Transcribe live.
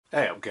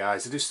Hey up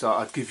guys, I just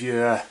thought I'd give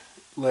you a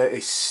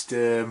latest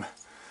sort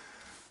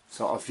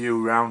of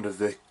view round of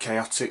the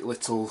chaotic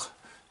little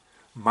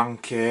man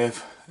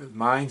cave of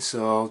mine.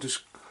 So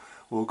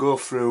we'll go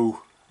through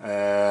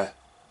what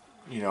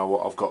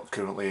I've got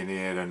currently in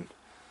here and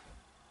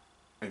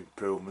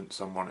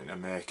improvements I'm wanting to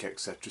make,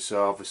 etc.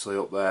 So obviously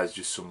up there is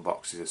just some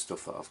boxes of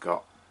stuff that I've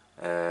got.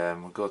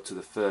 We'll go to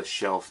the first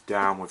shelf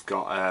down. We've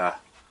got a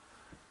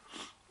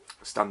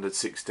standard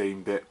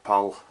 16-bit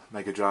PAL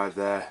Mega Drive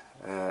there,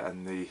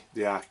 and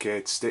the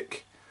arcade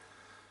stick.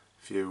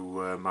 A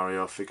few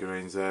Mario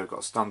figurines there. We've got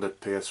a standard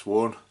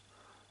PS1,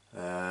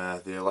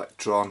 the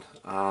Electron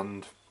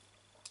and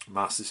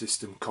Master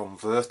System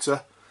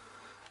converter.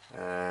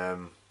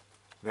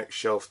 Next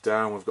shelf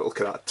down, we've got,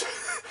 look at that.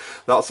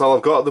 That's all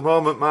I've got at the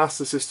moment.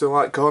 Master System,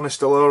 like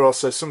Cornistaloro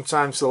says,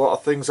 sometimes a lot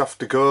of things have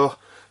to go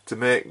to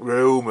make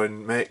room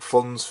and make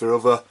funds for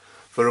other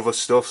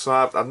stuff.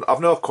 So I've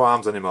no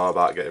qualms anymore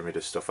about getting rid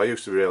of stuff. I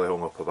used to really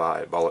hung up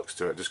about it, bollocks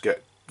to it. Just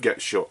get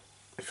shut.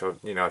 If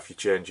you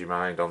change your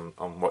mind on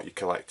what you're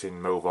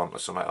collecting, move on to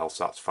something else.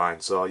 That's fine.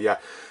 So yeah,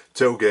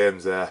 2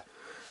 games there: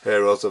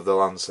 Heroes of the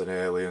Lance and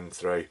Alien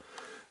 3.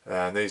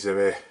 And these are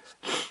my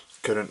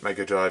current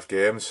Mega Drive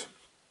games.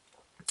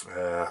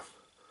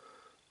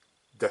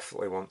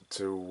 Definitely want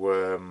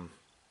to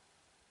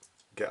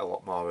get a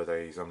lot more of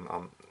these.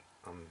 I'm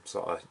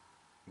sort of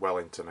well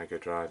into Mega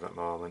Drive at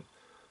the moment.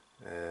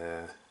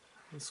 There's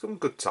some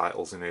good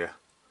titles in here.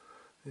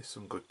 There's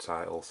some good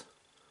titles.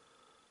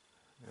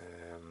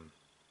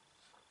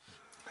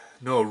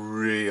 No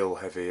real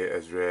heavy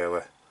hitters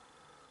really,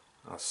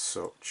 as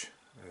such.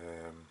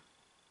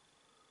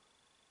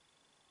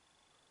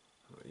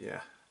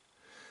 Yeah.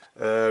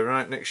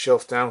 Right, next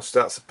shelf down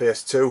starts the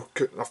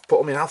PS2. I've put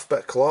them in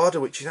alphabetical order,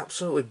 which is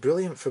absolutely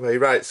brilliant for me.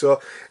 Right, so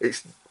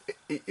it's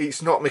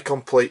not my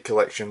complete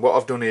collection. What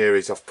I've done here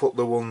is I've put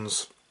the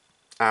ones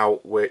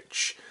out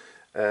which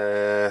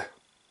are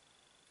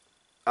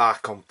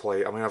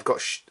complete. I mean,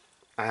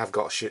 I have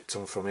got a shit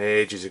ton from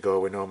ages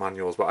ago with no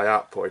manuals, but I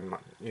are putting,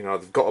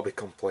 they've got to be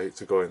complete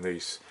to go in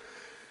these,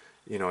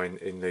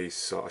 in these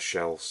sort of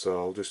shelves. So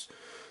I'll just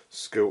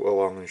scoot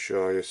along and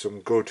show you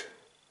some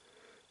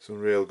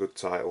real good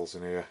titles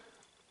in here.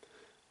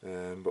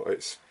 But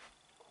it's,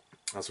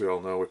 as we all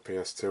know with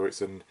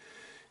PS2,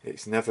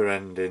 it's never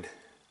ending.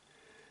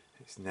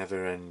 It's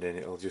never ending.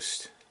 It'll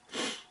just,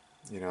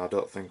 I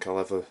don't think I'll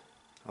ever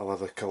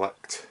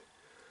collect,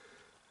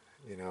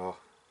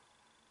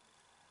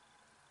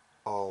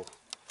 all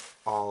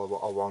of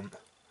what I want.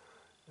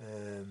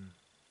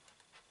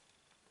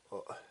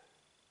 But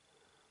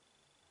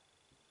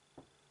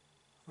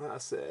like I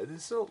say,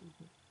 there's still,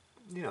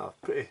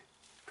 pretty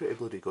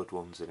bloody good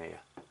ones in here.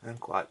 I'm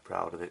quite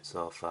proud of it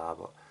so far,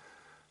 but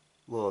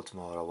loads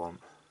more I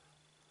want.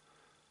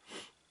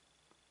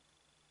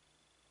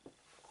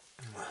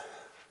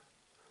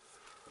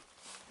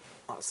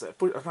 That's it.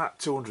 I'm at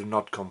 200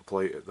 odd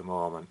complete at the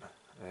moment.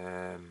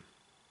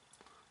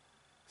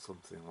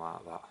 Something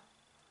like that.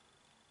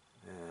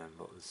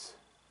 But there's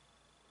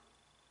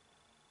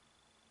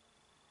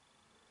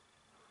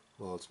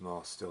loads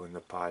more still in the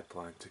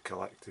pipeline to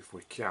collect if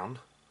we can.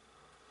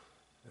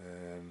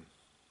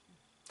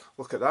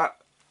 Look at that,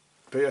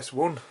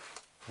 PS1,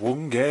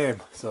 1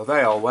 game, so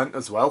they all went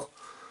as well.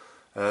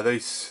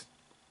 These,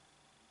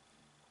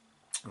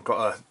 I've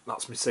got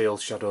that's my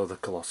sealed Shadow of the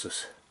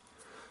Colossus.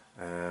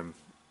 I've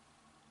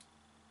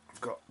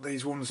got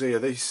these ones here,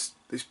 this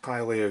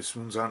pile here, these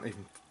ones aren't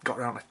even got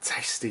around to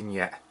testing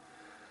yet.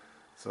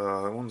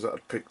 So the ones that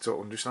I'd picked up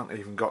and just haven't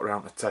even got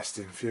around to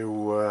testing. A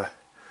few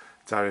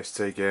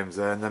TST games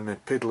there, and then my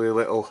piddly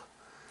little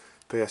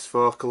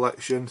PS4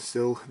 collection,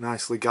 still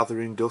nicely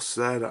gathering dust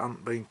there that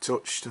haven't been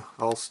touched,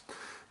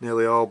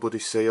 nearly all bloody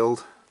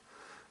sealed.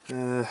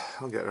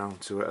 I'll get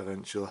around to it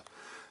eventually.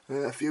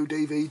 A few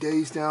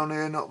DVDs down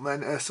here, not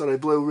many, sorry,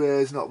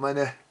 Blu-rays, not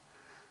many.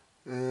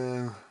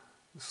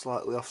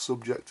 Slightly off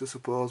subject I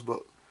suppose,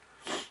 but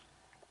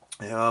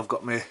yeah, I've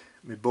got my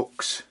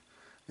books.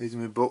 These are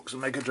my books,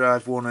 Mega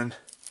Drive 1 and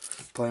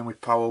playing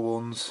with Power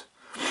 1s.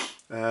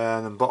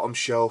 And then bottom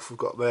shelf I've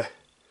got the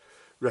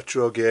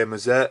retro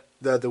gamers there.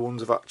 They're the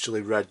ones I've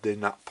actually read in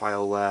that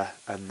pile there.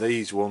 And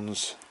these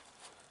ones,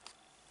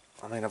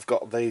 I mean, I've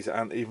got these that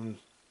aren't even,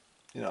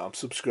 I'm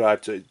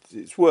subscribed to it.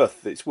 It's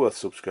worth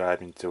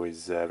subscribing to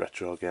his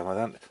retro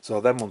gamer. So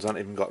them ones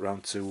haven't even got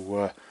round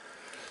to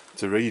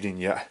reading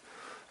yet.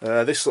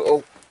 This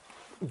little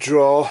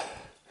drawer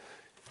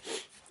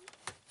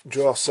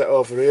set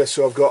over here,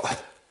 so I've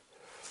got,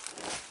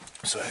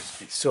 so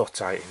it's so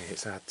tight in here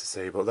it's hard to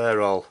see, but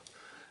they're all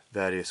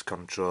various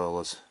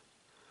controllers,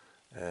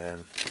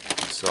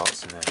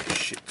 sorts in there,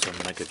 shit ton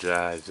Mega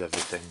Drives,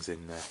 everything's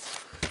in there.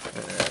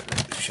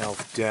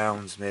 Shelf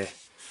down's my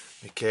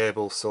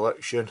cable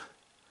selection.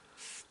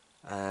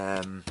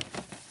 Then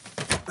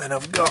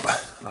I've got,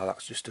 oh,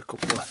 that's just a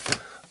couple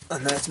of,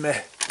 and there's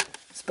my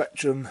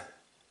Spectrum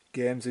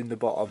games in the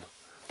bottom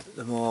at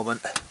the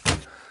moment.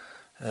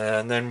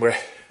 And then we're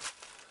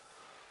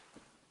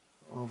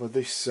over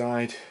this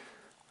side,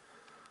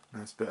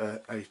 nice bit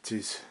of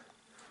 80s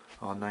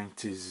or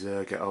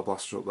 90s ghetto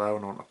blaster up there,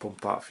 and I want to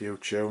pump out a few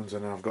tunes.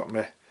 And I've got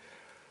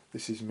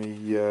this is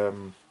my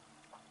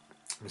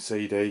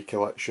CD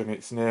collection.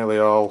 It's nearly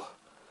all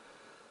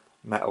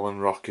metal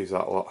and rock, is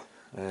that lot.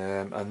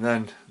 And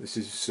then this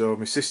is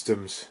my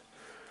systems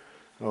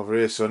over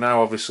here. So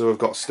now obviously we've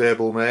got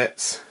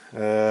stablemates,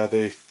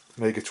 the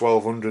Mega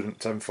 1200 and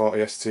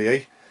 1040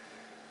 STE.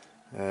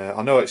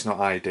 I know it's not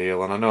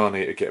ideal, and I know I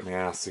need to get my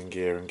arse in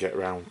gear and get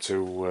round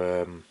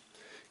to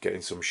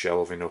getting some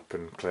shelving up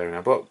and clearing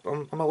out, but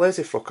I'm a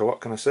lazy fucker, what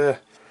can I say?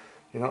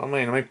 You know what I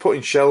mean? I mean,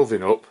 putting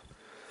shelving up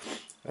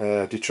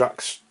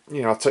detracts,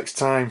 you know, takes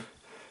time,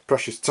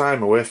 precious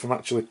time away from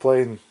actually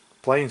playing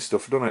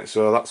stuff, doesn't it?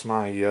 So that's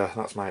my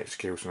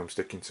excuse, and I'm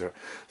sticking to it.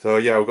 So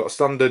yeah, we've got a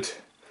standard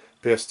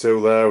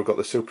PS2 there, we've got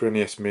the Super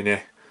NES Mini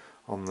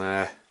on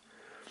there,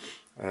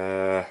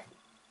 and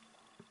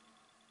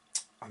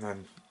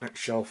then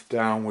next shelf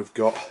down we've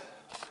got,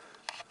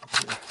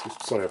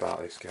 sorry about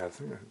this guys, I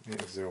think I need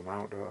to zoom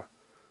out, don't I?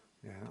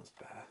 Yeah, that's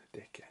better,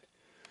 dickhead.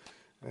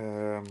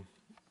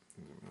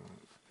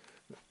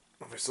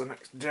 Obviously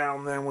next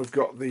down then we've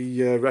got the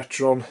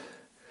Retron,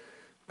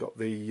 got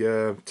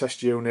the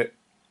test unit,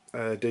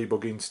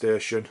 debugging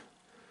station,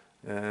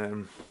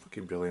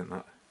 fucking brilliant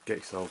that, get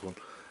yourself one,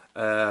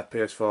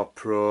 PS4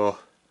 Pro,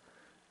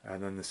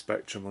 and then the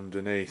Spectrum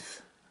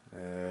underneath.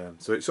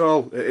 So it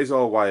is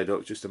all wired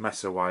up, just a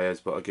mess of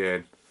wires, but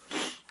again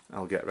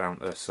I'll get around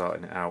to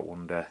sorting it out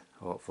one day,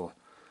 hopefully.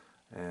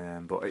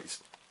 But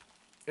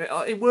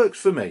it works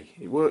for me.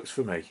 It works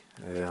for me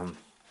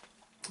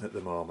at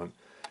the moment.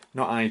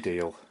 Not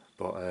ideal,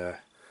 but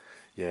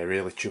yeah,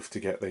 really chuffed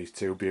to get these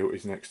two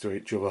beauties next to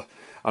each other.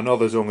 I know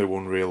there's only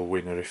one real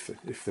winner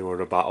if there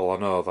were a battle. I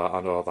know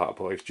that,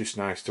 but it's just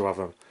nice to have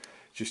them.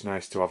 Just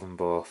nice to have them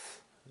both.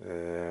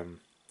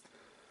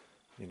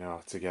 You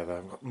know, together.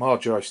 I've got more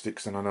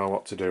joysticks than I know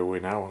what to do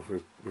with now.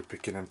 We're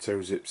picking them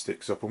 2-zip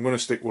sticks up. I'm going to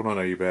stick one on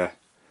eBay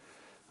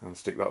and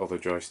stick that other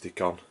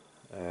joystick on.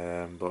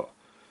 But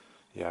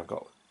yeah, I've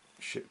got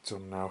shit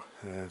ton now.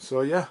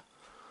 So yeah,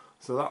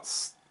 so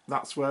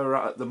that's where we're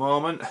at the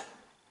moment.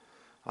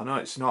 I know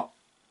it's not,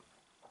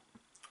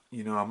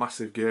 you know, a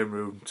massive game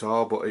room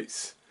tour, but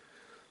it's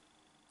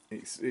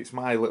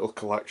my little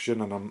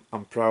collection, and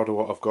I'm proud of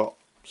what I've got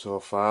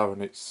so far,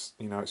 and it's,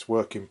 you know, it's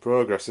work in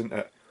progress, isn't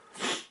it?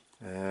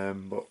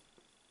 But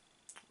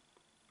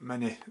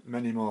many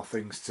more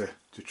things to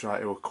try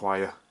to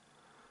acquire.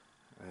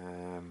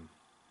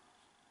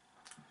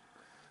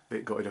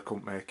 Bit gutted I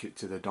couldn't make it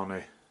to the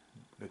Donny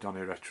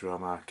Retro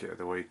Market at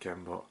the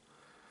weekend, but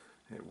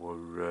it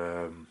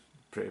were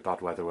pretty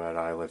bad weather where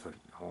I live, and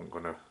I wasn't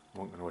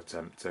gonna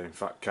attempt to. In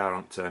fact, car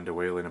hasn't turned a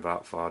wheel in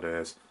about 4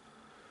 days.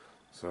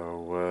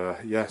 So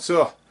yeah,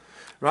 so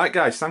right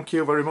guys, thank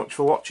you very much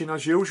for watching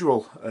as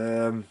usual.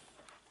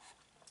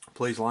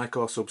 Please like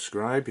or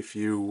subscribe if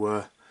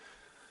you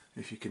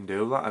can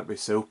do that. That'd be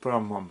super.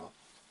 I'm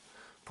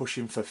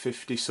pushing for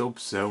 50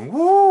 subs soon.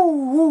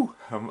 Woo!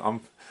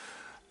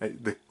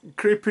 They're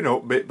creeping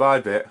up bit by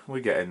bit. We're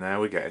getting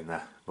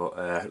there.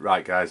 But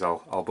right guys,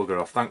 I'll bugger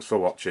off. Thanks for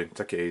watching.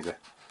 Take it easy.